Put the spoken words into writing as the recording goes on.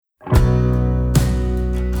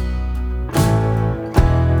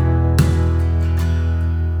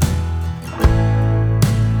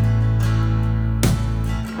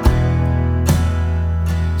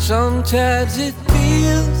Sometimes it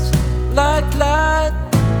feels like life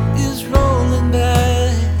is rolling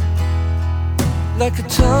by, like a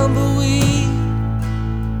tumbleweed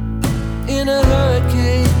in a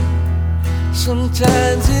hurricane.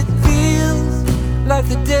 Sometimes it feels like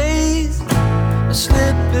the days are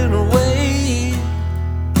slipping away,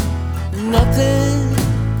 and nothing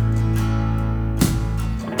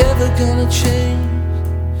ever gonna change.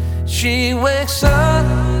 She wakes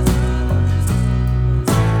up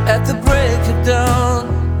at the break of dawn,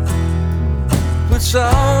 puts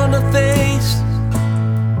on a face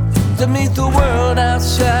to meet the world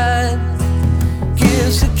outside,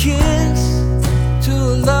 gives a kiss to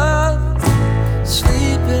a love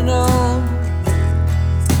sleeping on,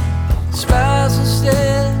 smiles and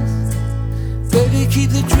stares, baby keep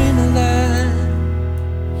the dream alive.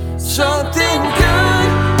 Something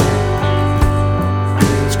good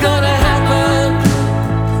is gonna happen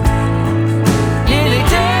any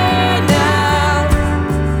day now.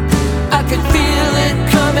 I can feel it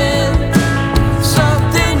coming.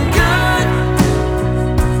 Something good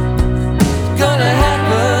is gonna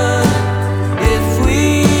happen if we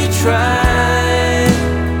try.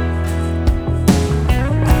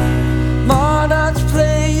 Monarchs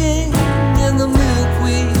playing in the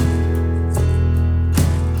milkweed,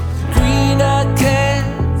 green-eyed cat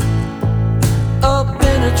up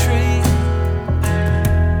in a tree.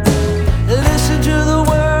 Listen to the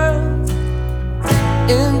world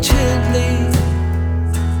intently.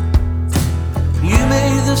 You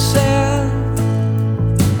made the sound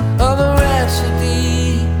of a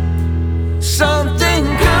rhapsody. Something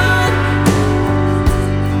good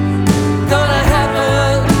gonna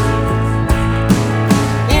happen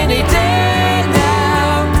any day now.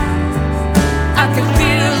 I can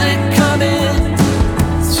feel it coming.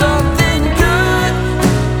 Something good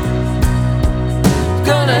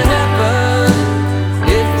gonna happen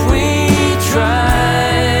if we try.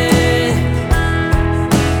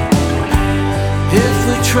 If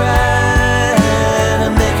we try to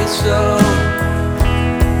make it so,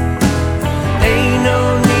 ain't no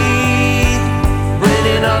need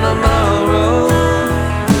waiting on tomorrow.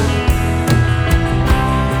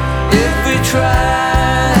 If we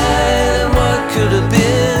try, then what could have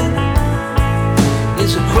been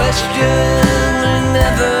is a question we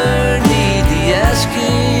never need the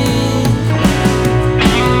asking.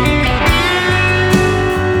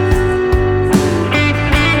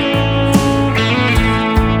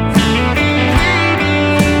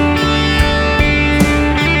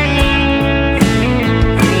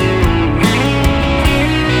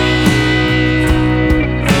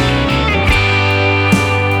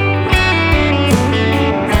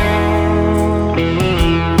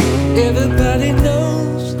 Everybody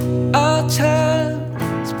knows our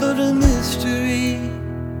time's but a mystery,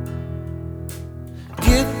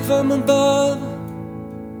 gift from above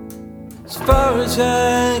as far as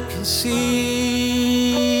I can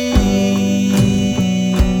see.